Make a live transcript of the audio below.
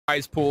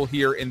prize pool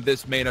here in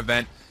this main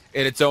event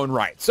in its own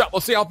right. So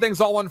we'll see how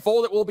things all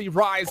unfold. It will be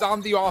Rise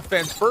on the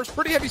offense first.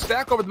 Pretty heavy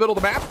stack over the middle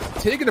of the map.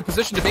 TiGG in a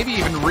position to maybe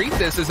even read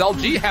this as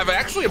LG have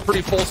actually a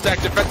pretty full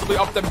stack defensively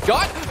up them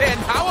gut. And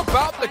how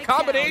about the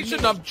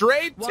combination of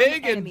Dre,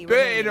 TiGG, and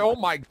Bane? Oh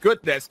my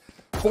goodness.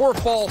 4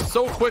 fall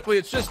so quickly.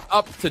 It's just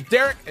up to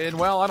Derrek. And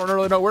well, I don't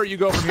really know where you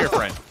go from here,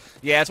 friend.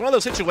 Yeah, it's one of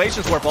those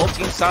situations where both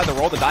teams decide to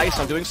roll the dice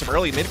on doing some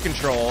early mid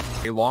control.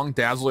 A long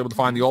dazzle able to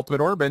find the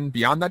ultimate orb, and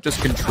beyond that,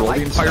 just control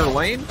the entire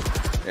lane.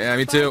 Yeah,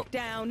 me too.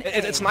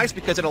 It's nice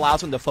because it allows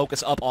them to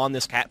focus up on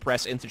this cat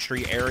press into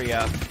tree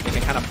area. They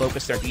can kind of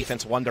focus their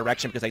defense one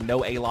direction because they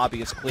know A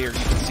lobby is clear. You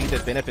can see the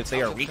benefits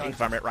they are reaping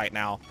from it right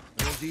now.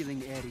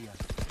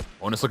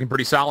 Bonus looking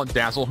pretty solid.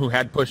 dazzle, who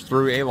had pushed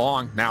through A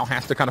long, now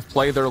has to kind of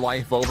play their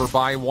life over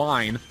by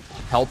Wine.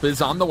 Help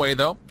is on the way,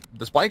 though.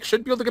 The spike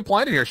should be able to get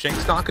planted here.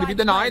 Shanks not going to be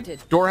denied.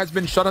 Door has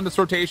been shut on this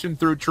rotation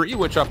through tree,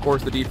 which of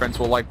course the defense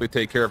will likely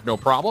take care of no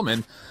problem,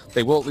 and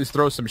they will at least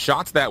throw some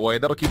shots that way.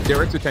 That'll keep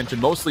Derrek's attention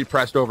mostly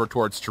pressed over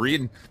towards tree,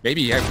 and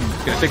maybe I'm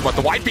going to think about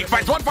the wide peek.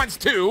 Finds one, finds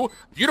two.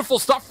 Beautiful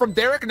stuff from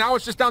Derrek. Now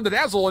it's just down to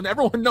dazzle, and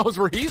everyone knows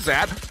where he's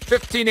at.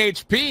 15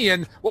 HP,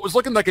 and what was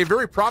looking like a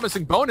very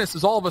promising bonus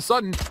is all of a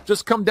sudden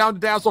just come down to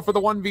dazzle for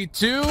the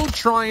 1v2,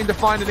 trying to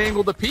find an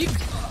angle to peek.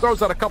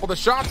 Throws out a couple of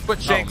shots,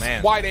 but Shanks,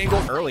 wide angle.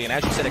 Early, and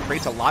as you said, it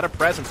creates a lot of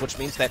presence, which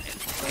means that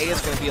A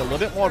is going to be a little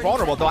bit more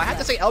vulnerable, though I have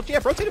to say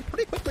LGF rotated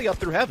pretty quickly up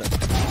through heaven.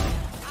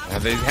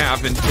 And they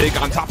have been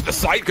TiGG on top of the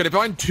site. Could have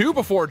find 2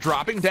 before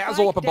dropping.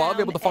 dazzle up above,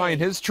 able to find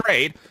his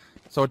trade.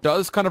 So it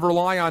does kind of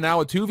rely on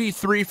now a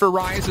 2v3 for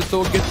Rise as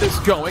they'll get this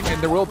going,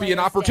 and there will be an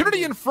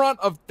opportunity in front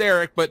of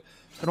Derrek, but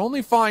can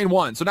only find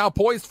one. So now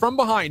poised from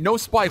behind, no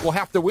spike. Will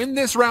have to win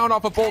this round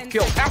off of both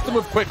kills. Have to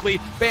move quickly.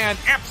 Ban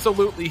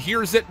absolutely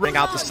hears it. Bring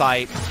out the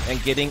site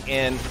and getting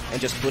in and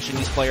just pushing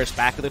these players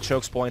back to the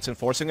chokes points and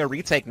forcing a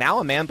retake. Now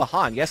a man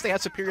behind. Yes, they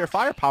have superior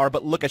firepower,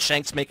 but look at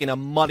Shanks making a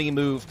money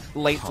move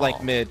late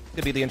flank mid.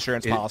 Could be the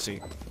insurance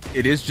policy.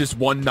 It is just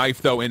one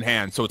knife, though, in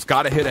hand, so it's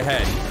got to hit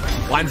ahead.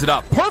 Lines it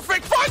up.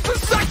 Perfect. Finds the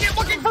second.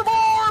 Looking for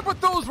more, but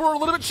those were a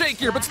little bit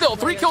shakier. But still,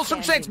 3 kills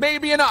from Shanks may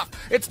be enough.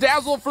 It's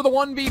dazzle for the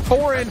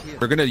 1v4,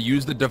 and we're going to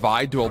use the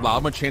divide to allow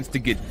him a chance to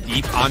get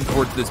deep on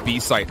towards this B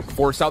site.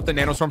 Force out the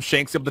nanostorm.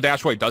 Shanks able to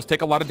dash away. Does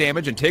take a lot of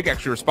damage, and TiGG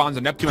actually responds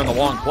to Neptune on the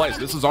long play. So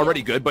this is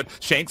already good, but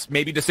Shanks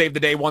maybe to save the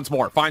day once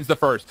more. Finds the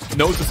first.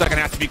 Knows the second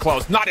has to be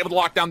close. Not able to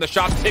lock down the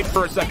shots. TiGG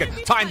for a second.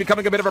 Time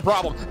becoming a bit of a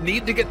problem.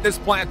 Need to get this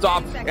plant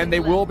off, and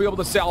they will be able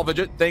to salvage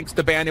it thanks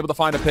to Ban able to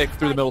find a pick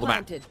through the middle of the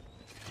map.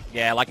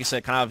 Yeah, like you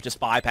said, kind of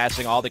just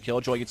bypassing all the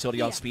Killjoy utility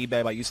on Speed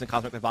Bay by using the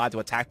Cosmic Divide to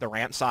attack the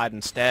ramp side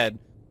instead.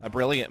 A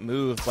brilliant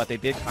move, but they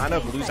did kind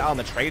of lose out on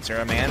the trades here.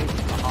 A man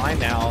behind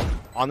now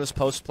on this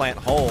post-plant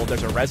hold.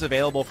 There's a res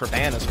available for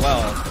Ban as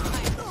well.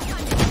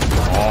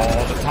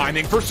 Oh, the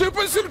timing for Sup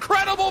is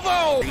incredible,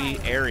 though! Free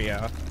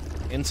area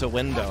into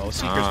window.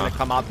 Seeker's going to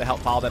come out to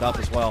help follow that up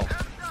as well.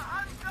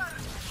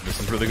 This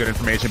is really good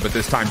information, but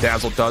this time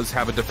dazzle does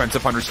have a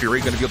defensive Hunter's Fury.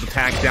 Going to be able to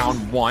tag down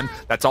 1.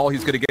 That's all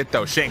he's going to get,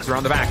 though. Shanks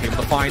around the back, able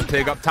to find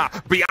TiGG up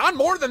top. Beyond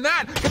more than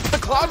that, gets the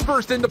Cloud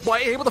Burst into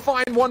play, able to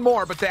find 1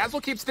 more. But dazzle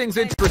keeps things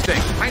interesting.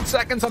 9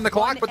 seconds on the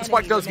clock, but the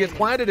spike does get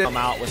planted. Come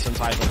out with some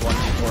type of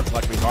 1v4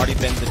 clutch. He's already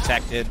been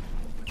detected,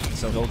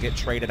 so he'll get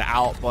traded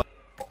out. But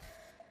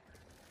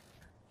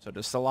so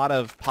just a lot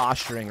of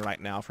posturing right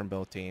now from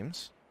both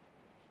teams.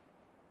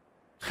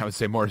 I would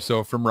say more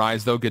so from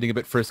Rise, though, getting a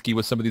bit frisky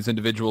with some of these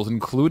individuals,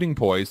 including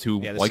Poised,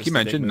 who, like you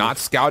mentioned, not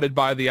scouted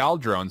by the Owl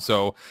drone.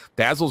 So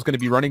dazzle's going to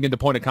be running into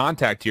point of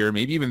contact here,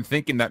 maybe even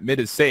thinking that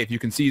mid is safe. You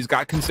can see he's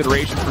got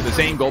consideration for this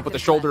angle, but the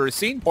shoulder is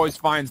seen. Poised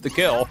finds the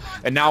kill,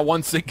 and now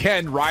once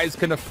again, Rise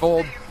can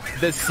afford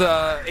this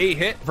A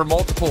hit from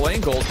multiple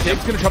angles.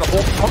 TiGG's going to try to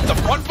hold from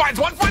the front, finds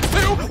 1,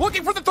 finds 2,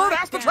 looking for the third,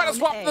 has to try to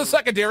swap to the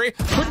secondary.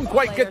 Couldn't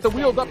quite get the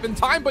wheeled up in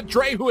time, but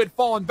Dre, who had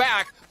fallen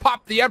back,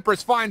 popped the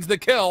Empress, finds the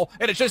kill,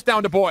 and it's just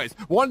down to Poised.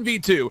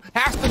 1v2,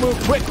 has to move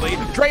quickly.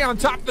 Dre on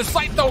top of the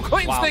site, though,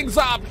 cleans things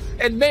up,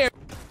 and man.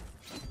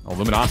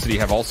 Luminosity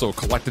have also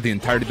collected the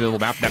entirety of the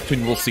map.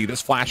 Neptune will see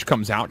this. Flash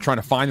comes out, trying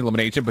to find the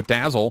elimination, but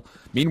dazzle,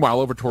 meanwhile,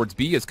 over towards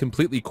B, has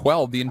completely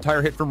quelled the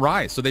entire hit from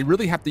Rise. So they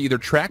really have to either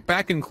track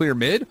back and clear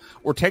mid,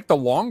 or take the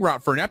long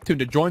route for Neptune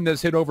to join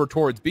this hit over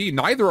towards B.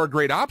 Neither are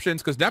great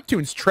options, because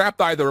Neptune's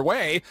trapped either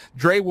way.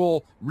 Dre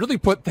will really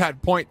put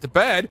that point to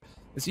bed,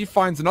 as he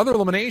finds another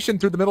elimination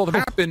through the middle of the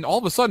map, and all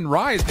of a sudden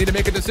Rise need to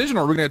make a decision.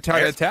 Are we going to try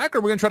to attack, or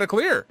are we going to try to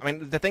clear? I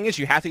mean, the thing is,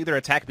 you have to either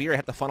attack B or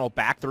have to funnel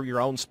back through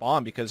your own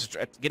spawn, because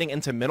getting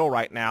into middle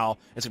right now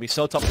is going to be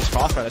so tough with this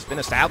crossfire that's been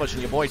established,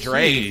 and your boy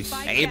Dre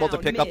able to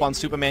pick up on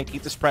Superman,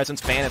 keep this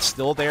presence. Ban is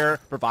still there,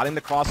 providing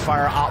the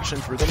crossfire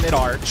option through the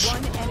mid-arch.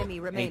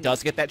 And he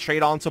does get that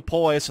trade on to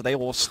Poise, so they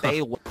will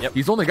stay.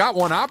 He's only got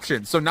one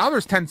option, so now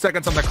there's 10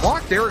 seconds on the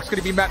clock. Derrek's going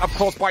to be met up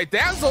close by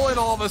dazzle, and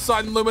all of a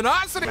sudden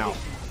Luminosity.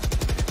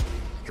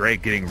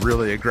 Drake getting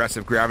really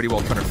aggressive gravity while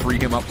trying to free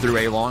him up through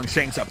A long.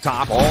 Shanks up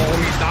top.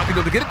 Oh, he's not going to be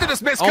able to get it to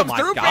dismiss. Comes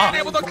through, Ban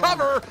able to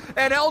cover,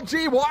 and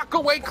LG walk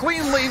away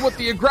cleanly with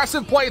the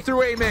aggressive play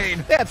through A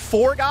main. They had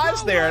 4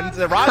 guys there, and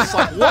the Rise is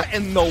like, what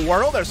in the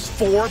world? There's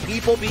 4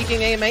 people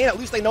peeking A main. At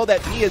least they know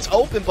that B is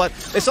open, but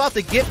they still have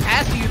to get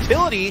past the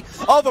utility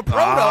of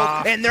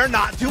aproto, and they're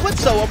not doing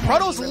so.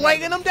 Aproto's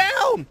laying them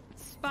down.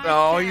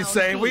 Oh, he's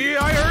saying,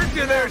 I heard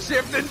you there,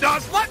 Shifting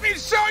Dust. Let me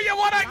show you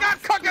what I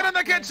got cooking in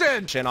the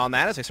kitchen. On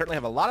that, as they certainly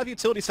have a lot of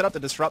utility set up to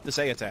disrupt this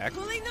A attack.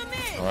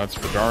 Well, that's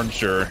for darn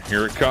sure.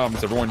 Here it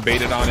comes. Everyone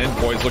baited on in.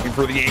 Poised looking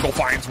for the angle.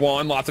 Finds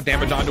one. Lots of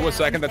damage onto a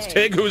second. That's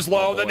TiGG who's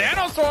low. The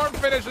Nanoswarm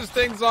finishes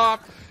things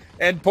off.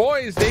 And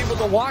Poised able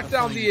to lock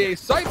down the A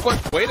site,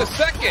 but wait a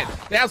second.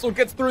 dazzLe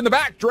gets through in the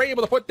back. Dre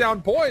able to put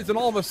down Poised, and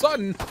all of a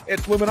sudden,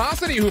 it's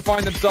Luminosity who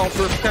find themselves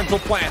for a potential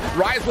plant.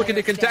 Rise looking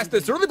to contest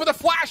this early, but the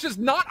flash is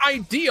not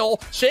ideal.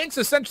 Shanks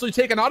essentially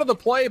taken out of the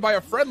play by a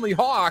friendly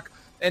Hawk,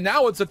 and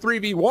now it's a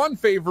 3v1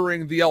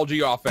 favoring the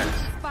LG offense.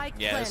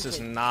 Yeah, this is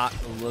not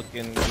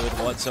looking good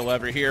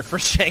whatsoever here for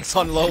Shanks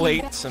on low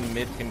 8. Some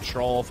mid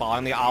control,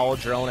 following the owl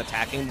drone,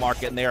 attacking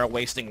market, and they are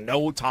wasting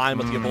no time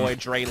with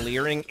YaBoiDre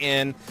leering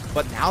in.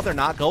 But now they're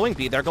not going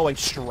B. They're going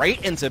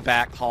straight into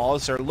back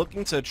calls. They're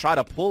looking to try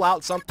to pull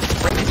out something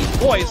crazy.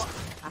 Poised.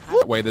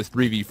 That way this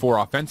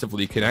 3v4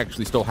 offensively can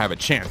actually still have a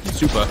chance.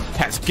 Supa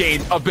has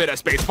gained a bit of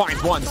space,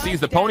 finds one, sees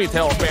the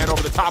ponytail Ban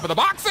over the top of the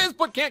boxes,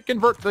 but can't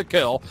convert the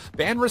kill.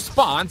 Ban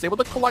responds, able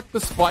to collect the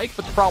spike,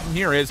 but the problem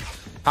here is,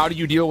 how do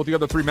you deal with the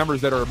other 3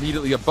 members that are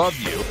immediately above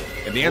you?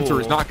 And the answer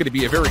is not going to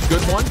be a very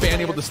good one.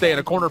 Ban able to stay in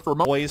a corner for a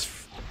moment. Poised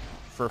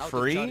for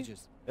free.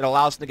 It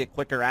allows them to get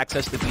quicker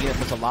access to B, and it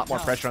puts a lot more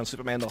pressure on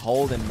Supamen to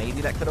hold, and maybe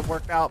that could have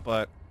worked out,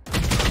 but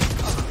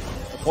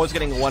Poised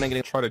getting one and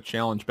getting... Try to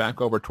challenge back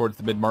over towards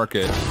the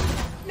mid-market.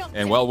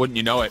 And well, wouldn't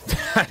you know it,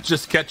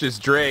 just catches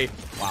Dre.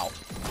 Wow.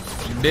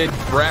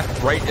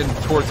 Mid-breath right in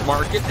towards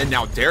market, and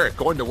now Derrek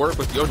going to work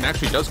with Odin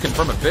actually does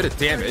confirm a bit of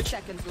damage.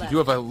 You do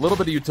have a little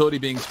bit of utility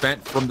being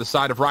spent from the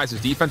side of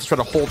Rise's defense, try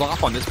to hold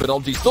off on this, but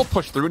LG still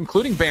push through,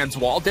 including Ban's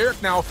wall.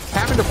 Derrek now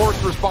having to force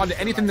to respond to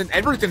anything and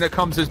everything that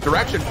comes his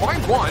direction.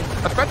 Finds one,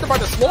 affected by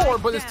the slower,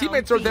 but his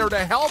teammates are there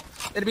to help,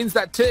 and it means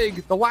that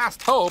TiGG, the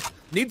last hope,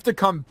 needs to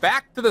come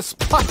back to the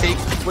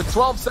spike with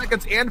 12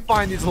 seconds and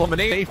find these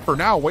eliminations. For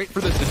now, wait for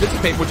this to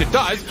dissipate, which it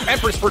does.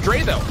 Empress for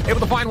Dre, though.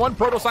 Able to find one.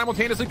 Proto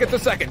simultaneously gets the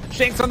second.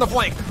 Shanks on the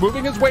flank,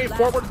 moving his way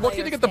forward,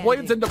 looking to get the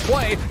blades into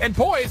play, and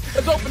Poised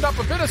has opened up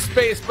a bit of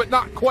space, but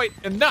not quite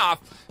enough.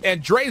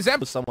 And Dre's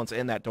empty. Someone's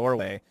in that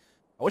doorway.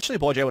 I wish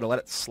YaBoiDre would have let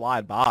it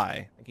slide by.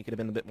 I think he could have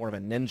been a bit more of a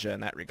ninja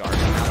in that regard.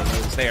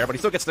 He's there, but he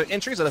still gets the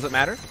entry, so it doesn't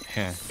matter.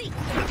 Yeah.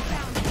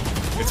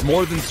 It's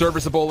more than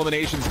serviceable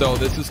eliminations, though.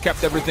 This has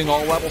kept everything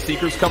all level.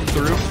 Seekers come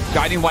through.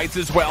 Guiding lights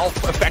as well.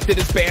 Affected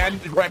his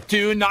Ban.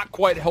 Neptune not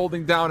quite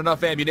holding down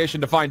enough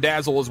ammunition to find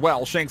dazzLe as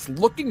well. Shanks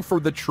looking for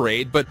the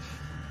trade, but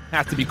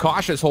has to be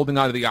cautious holding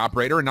on to the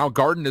operator. And now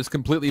Garden is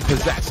completely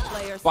possessed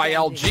by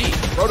LG.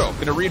 Proto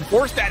going to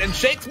reinforce that, and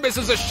Shanks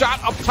misses a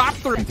shot up top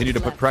through. Continue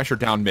to put pressure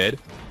down mid.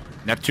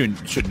 Neptune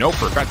should know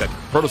for a fact that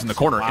Proto's in the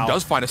corner and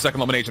does find a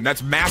second elimination.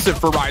 That's massive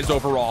for Rise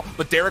overall.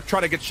 But Derrek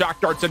trying to get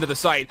shock darts into the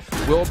site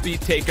will be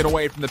taken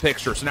away from the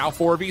picture. So now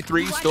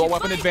 4v3, still a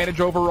weapon advantage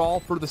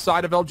overall for the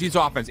side of LG's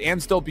offense.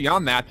 And still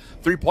beyond that,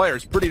 3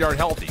 players pretty darn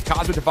healthy.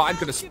 Cosmic Divide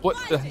going to split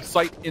the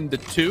site into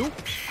 2.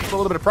 A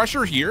little bit of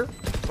pressure here.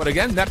 But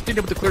again, Neptune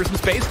able to clear some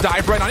space,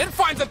 dive right on in,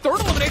 finds the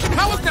 3rd elimination.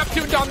 How has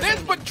Neptune done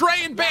this? But Dre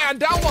and Ban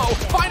down low,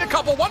 find a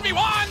couple,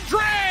 1v1,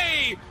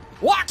 Dre!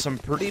 What? Some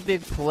pretty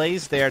big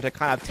plays there to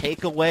kind of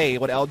take away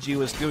what LG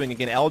was doing.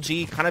 Again,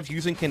 LG kind of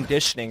using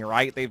conditioning,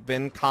 right? They've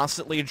been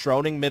constantly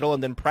droning middle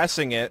and then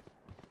pressing it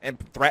and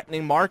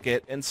threatening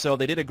market, and so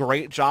they did a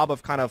great job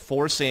of kind of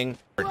forcing.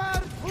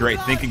 Dre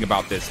thinking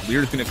about this.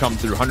 Lear's going to come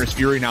through. Hunter's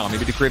Fury now,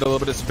 maybe to create a little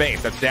bit of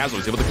space. That's dazzLe.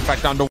 He's able to get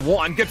back down to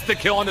 1, gets the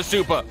kill onto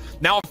Supa.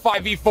 Now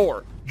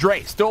 5v4.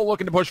 Dre still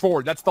looking to push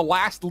forward. That's the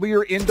last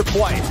Lear into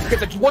play.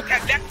 Gets a look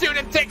at Neptune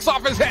and takes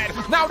off his head.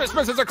 Now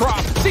dismisses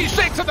across. Sees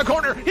Shanks in the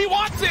corner. He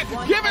wants it.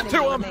 Give it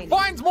to him.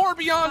 Finds more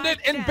beyond it.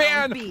 And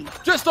Ban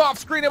just off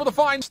screen able to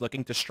find.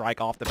 Looking to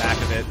strike off the back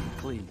of it.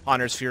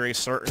 Hunter's Fury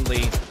certainly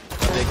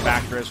a big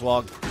factor as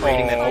well,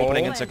 creating that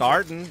opening into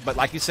Garden. But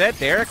like you said,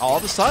 Derrek, all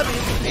of a sudden,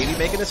 maybe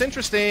making this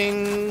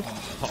interesting.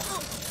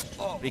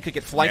 He could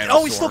get flanked.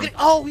 He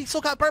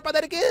still got burnt by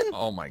that again.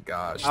 Oh my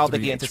gosh. I don't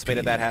think he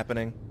anticipated that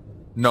happening.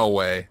 No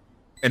way.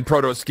 And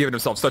Proto's giving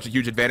himself such a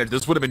huge advantage.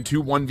 This would have been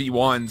 2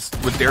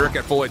 1v1s with Derrek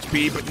at full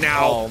HP, but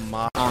now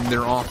on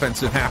their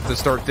offensive half to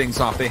start things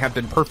off. They have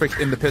been perfect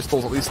in the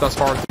pistols, at least thus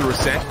far through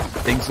Ascent.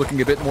 Things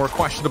looking a bit more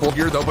questionable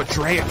here, though, but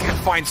Dre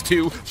again finds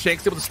 2.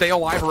 Shanks able to stay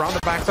alive around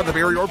the backside of the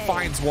barrier,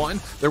 finds 1.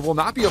 There will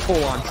not be a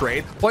full-on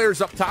trade. Players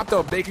up top,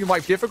 though, making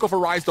life difficult for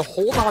Rise to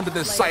hold on to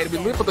this site. We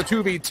live with a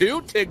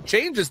 2v2. TiGG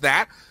changes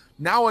that.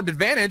 Now an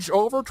advantage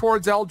over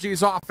towards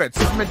LG's offense.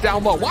 Supamen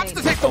down low. Wants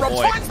to take the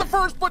ropes. Finds the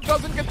first, but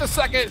doesn't get the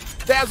second.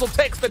 dazzLe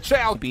takes the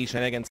challenge. B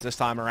shenanigans this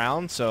time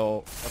around,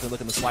 so definitely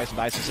looking to slice and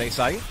dice this A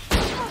site.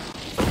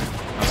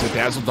 So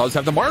dazzLe does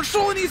have the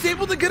Marshall, and he's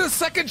able to get a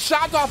second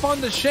shot off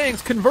on the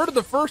Shanks. Converted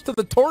the first to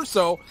the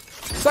torso.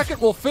 Second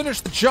will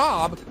finish the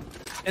job.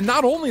 And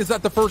not only is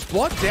that the first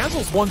blood,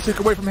 dazzLe's one tick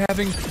away from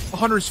having a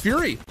Hunter's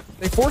Fury.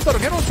 They forced out a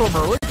Hailstorm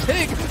early.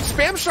 TiGG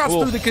spam shots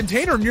through the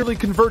container, nearly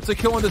converts a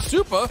kill into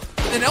Supa,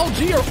 and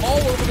LG are all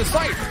over the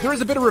site. There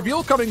is a bit of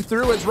reveal coming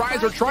through as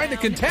Rise are trying to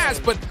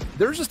contest, but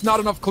there's just not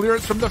enough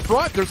clearance from the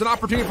front. There's an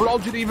opportunity for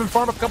LG to even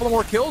farm a couple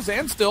more kills,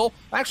 and still,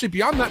 actually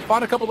beyond that,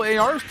 find a couple of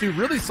ARs to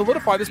really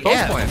solidify this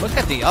post plan. Look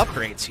at the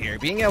upgrades here.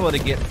 Being able to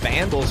get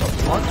Vandals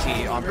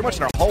aplenty on pretty much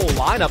their whole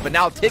lineup, and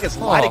now TiGG is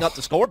lighting up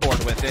the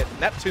scoreboard with it.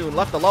 Neptune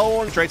left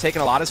alone. Dre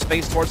taking a lot of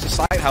space towards the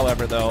side,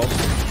 however, though.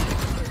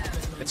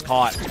 It's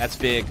caught. That's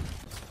big.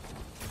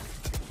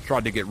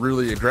 Tried to get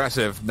really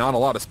aggressive. Not a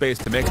lot of space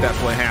to make that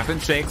play happen.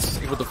 Shanks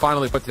able to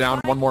finally put down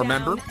one more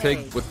member.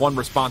 TiGG with one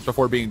response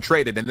before being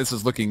traded, and this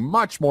is looking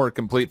much more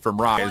complete from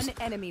Rise. One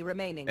enemy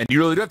remaining. And you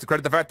really do have to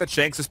credit the fact that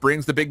Shanks just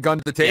brings the big gun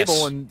to the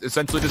table and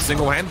essentially just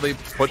single-handedly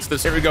puts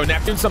this. Here we go.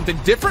 Neptune, something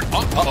different.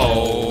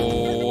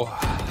 Uh-oh.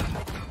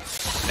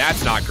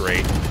 That's not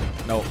great.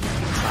 Nope.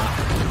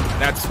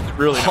 That's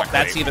really not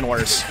That's great. even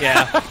worse.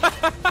 Yeah.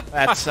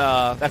 That's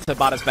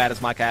about as bad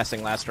as my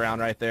casting last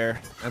round right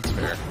there. That's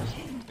fair.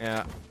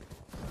 Yeah.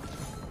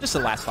 Just the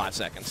last 5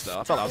 seconds, though.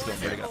 I thought I was doing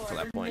pretty good up to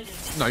that point.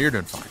 No, you're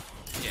doing fine.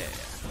 Yeah.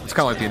 It's kind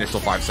of like the initial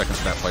 5 seconds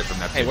of that play from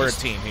Neptune. Hey, we're a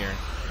team here.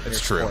 It's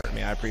true.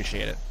 Me. I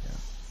appreciate it.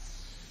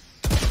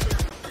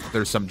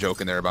 There's some joke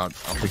in there about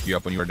I'll pick you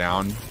up when you were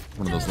down.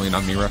 One of those lean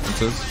on me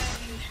references.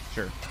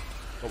 Sure.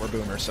 But we're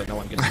boomers, so no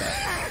one gets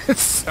that.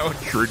 It's so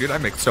true, dude. I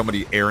make so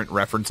many errant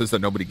references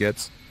that nobody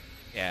gets.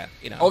 Yeah,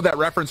 you know. Oh, that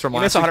reference from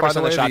last week, 100% by the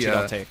of way, the shots you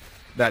don't take.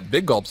 That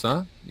big gulps,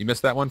 huh? You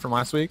missed that one from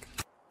last week?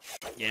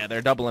 Yeah,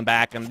 they're doubling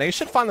back, and they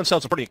should find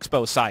themselves a pretty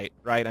exposed site,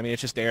 right? I mean,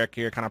 it's just Derrek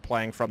here kind of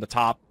playing from the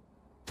top.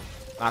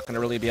 Not going to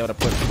really be able to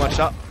put too much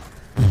up.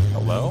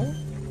 Hello?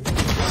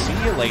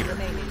 See you later.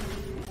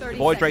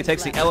 YaBoiDre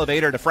takes the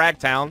elevator to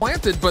Fragtown.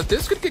 Planted, but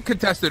this could get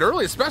contested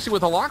early, especially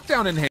with a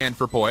lockdown in hand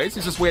for Poised.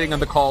 He's just waiting on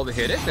the call to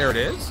hit it. There it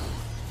is.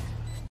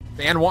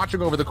 Fan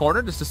watching over the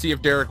corner just to see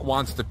if Derrek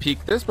wants to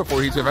peek this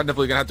before he's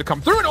eventually going to have to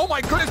come through. And oh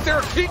my goodness,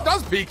 Derrek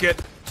does peek it.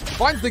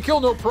 Finds the kill,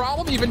 no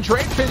problem. Even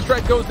trade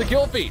pinstripe goes the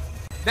kill feed.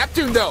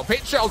 Neptune, though,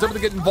 Paint Shell's able to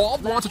get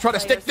involved. Wants to try to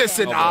stick this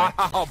in. How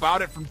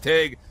about it from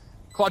TiGG?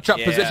 Clutch up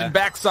position,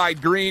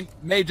 backside green.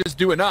 May just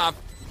do enough.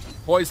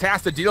 Poised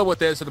has to deal with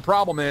this. So the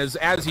problem is,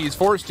 as he's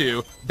forced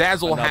to,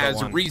 dazzLe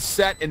has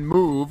reset and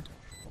moved.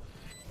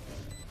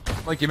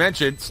 Like you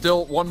mentioned,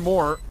 still one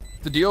more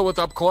to deal with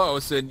up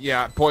close. And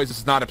yeah, Poised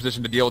is not in a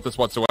position to deal with this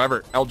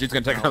whatsoever. LG's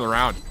going to take another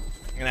round.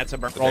 And that's a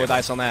roll the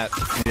dice on that.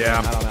 Yeah.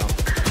 I don't know.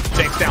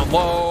 Shanks down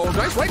low.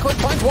 Nice right click,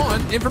 finds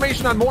one.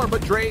 Information on more,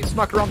 but Dre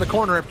snuck around the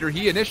corner after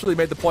he initially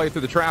made the play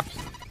through the trap,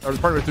 or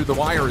part of it through the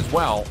wire as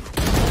well.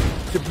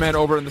 Superman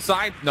over in the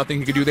side. Nothing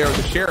he could do there with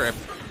the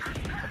Sheriff.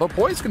 Although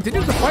Poised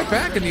continues to fight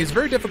back in these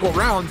very difficult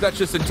rounds, that's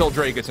just until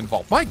Dre gets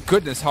involved. My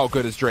goodness, how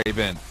good has Dre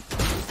been?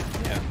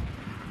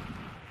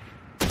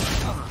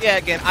 Yeah,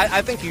 again,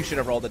 I think you should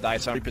have rolled the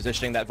dice on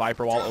repositioning that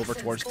Viper wall over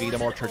towards B, a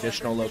more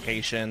traditional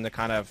location, the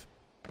kind of,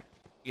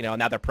 you know,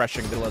 now they're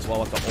pressuring middle as well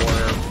with the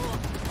order.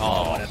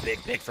 Oh, and a big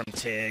pick from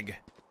TiGG.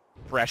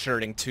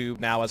 Pressuring Tube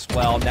now as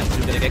well.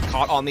 Neptune gonna get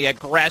caught on the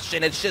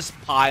aggression. It's just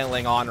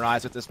piling on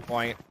Rise at this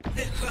point.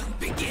 The hunt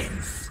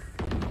begins.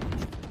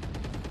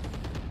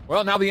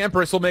 Well, now the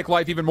Empress will make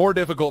life even more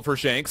difficult for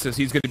Shanks as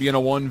he's going to be in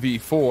a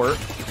 1v4.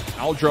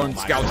 Aldrone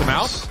scouts him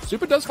out.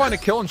 Supa does find a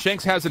kill and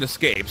Shanks has an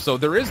escape, so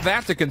there is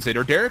that to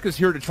consider. Derrek is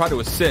here to try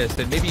to assist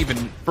and maybe even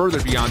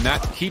further beyond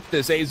that, keep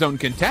this A-zone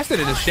contested.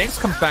 And as Shanks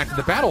comes back to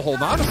the battle,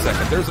 hold on a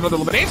second. There's another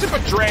elimination,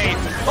 but Dre!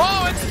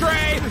 Oh, it's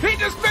Dre! He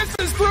just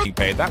misses through!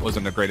 That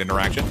wasn't a great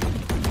interaction.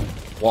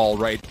 Wall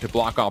right to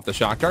block off the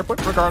shot card,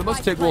 but regardless,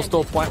 TiGG will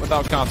still plant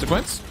without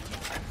consequence.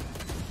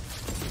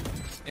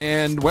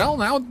 And, well,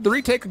 now the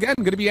retake again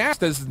going to be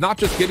asked as not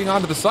just getting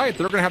onto the site.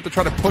 They're going to have to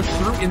try to push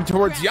through in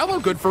towards yellow.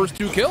 Good first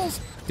 2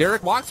 kills.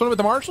 Derrek walks one with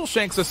the Marshall.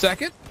 Shanks a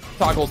second.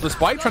 Toggles the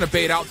spike, trying to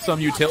bait out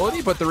some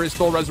utility, but there is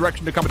still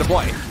Resurrection to come into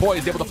play.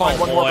 Poised able to find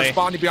one more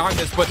responding behind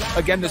this, but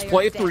again, this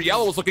play through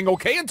yellow is looking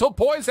okay until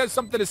Poised has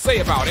something to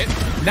say about it.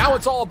 Now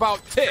it's all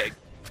about TiGG.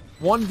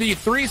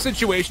 1v3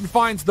 situation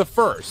finds the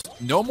first.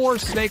 No more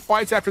snake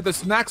bites after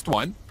this next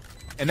one.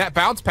 And that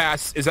bounce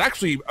pass is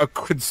actually a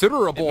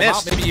considerable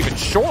amount, maybe even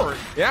short.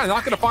 Yeah,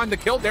 not going to find the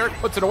kill. Derrek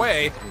puts it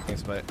away.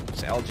 But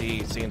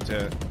LG seemed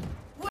to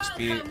just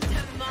be in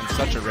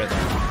such a rhythm.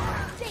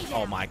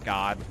 Oh my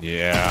god.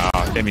 Yeah,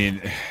 I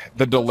mean,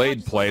 the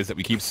delayed plays that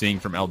we keep seeing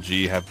from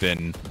LG have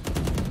been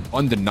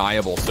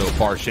undeniable so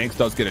far. Shanks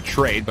does get a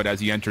trade, but as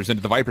he enters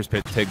into the Viper's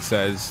pit, TiGG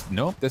says,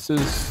 nope, this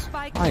is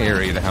my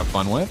area to have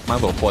fun with, my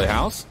little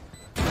playhouse.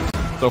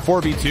 So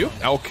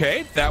 4v2.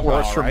 Okay, that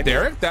works from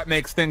Derrek. That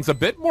makes things a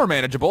bit more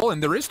manageable,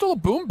 and there is still a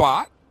boom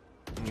bot.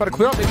 Try to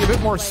clear up maybe a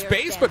bit more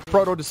space, but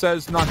Proto just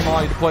says not going to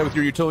allow you to play with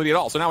your utility at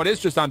all. So now it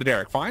is just on to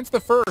Derrek. Finds the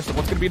first, and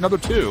what's going to be another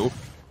 2.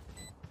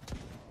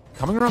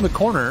 Coming around the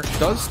corner,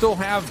 does still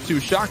have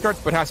 2 shock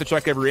darts, but has to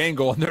check every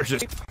angle, and there's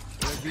just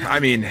I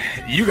mean,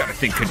 you got to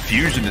think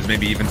confusion is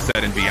maybe even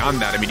said and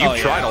beyond that. I mean, you've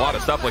tried a lot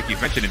of stuff like you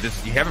mentioned, and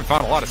you haven't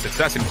found a lot of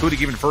success, including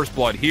even first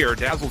blood here.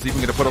 dazzLe's even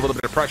going to put a little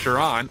bit of pressure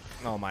on.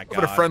 Oh my god.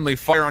 A bit of friendly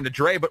fire onto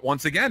Dre, but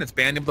once again, it's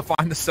been able to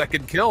find the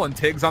second kill, and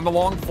TiGG's on the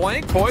long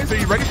flank. Poised, are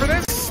you ready for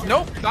this?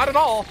 Nope, not at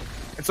all.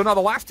 And so now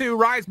the last two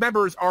Rise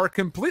members are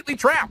completely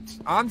trapped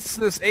on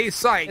this A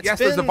site. Yes,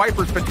 there's the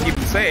Viper's been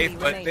keeping safe,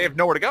 but they have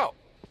nowhere to go.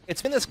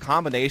 It's been this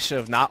combination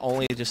of not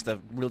only just the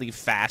really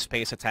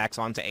fast-paced attacks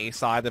onto A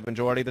side the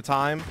majority of the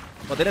time,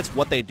 but then it's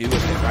what they do with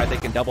it, right? They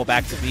can double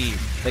back to B,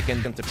 they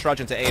can to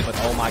trudge into A, but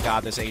oh my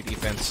god, this A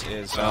defense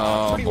is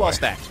pretty well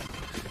stacked.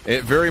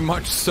 It very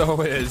much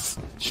so is.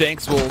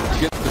 Shanks will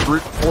get the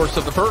brute force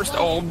of the first.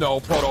 Oh no,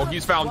 Proto,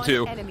 he's found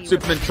two.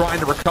 Superman trying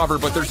to recover,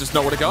 but there's just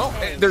nowhere to go.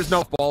 There's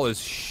no ball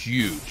is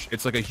huge.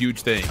 It's like a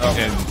huge thing.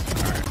 And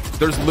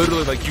there's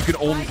literally like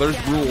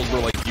there's rules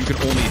where like you can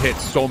only hit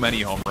so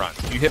many home runs.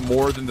 If you hit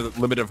more than the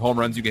limit of home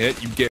runs you can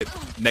hit, you get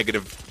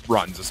negative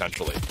runs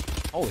essentially.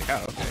 Holy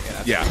cow,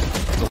 okay, yeah,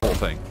 that's the whole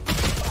thing.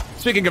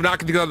 Speaking of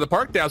knocking things out of the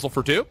park, dazzLe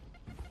for two.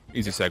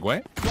 Easy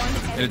segue.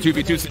 In a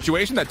 2v2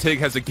 situation, that TiGG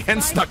has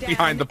again stuck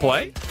behind the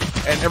play,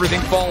 and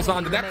everything falls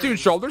onto Neptune's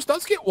shoulders.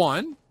 Does get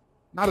one.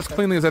 Not as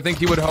cleanly as I think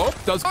he would hope.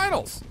 Does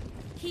finals.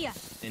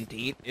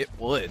 Indeed, it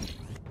would.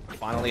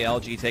 Finally,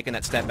 LG taking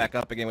that step back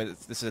up again.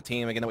 This is a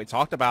team, again, that we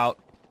talked about,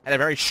 had a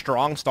very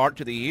strong start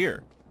to the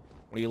year.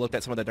 When you looked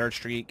at some of the Dirt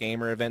Street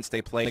Gamer events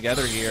they play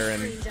together here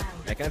and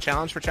making a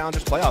challenge for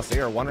Challengers playoffs. They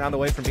are one round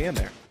away from being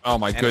there. Oh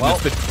my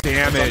goodness, the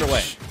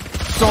damage.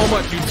 So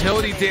much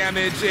utility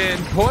damage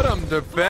and put them to bed.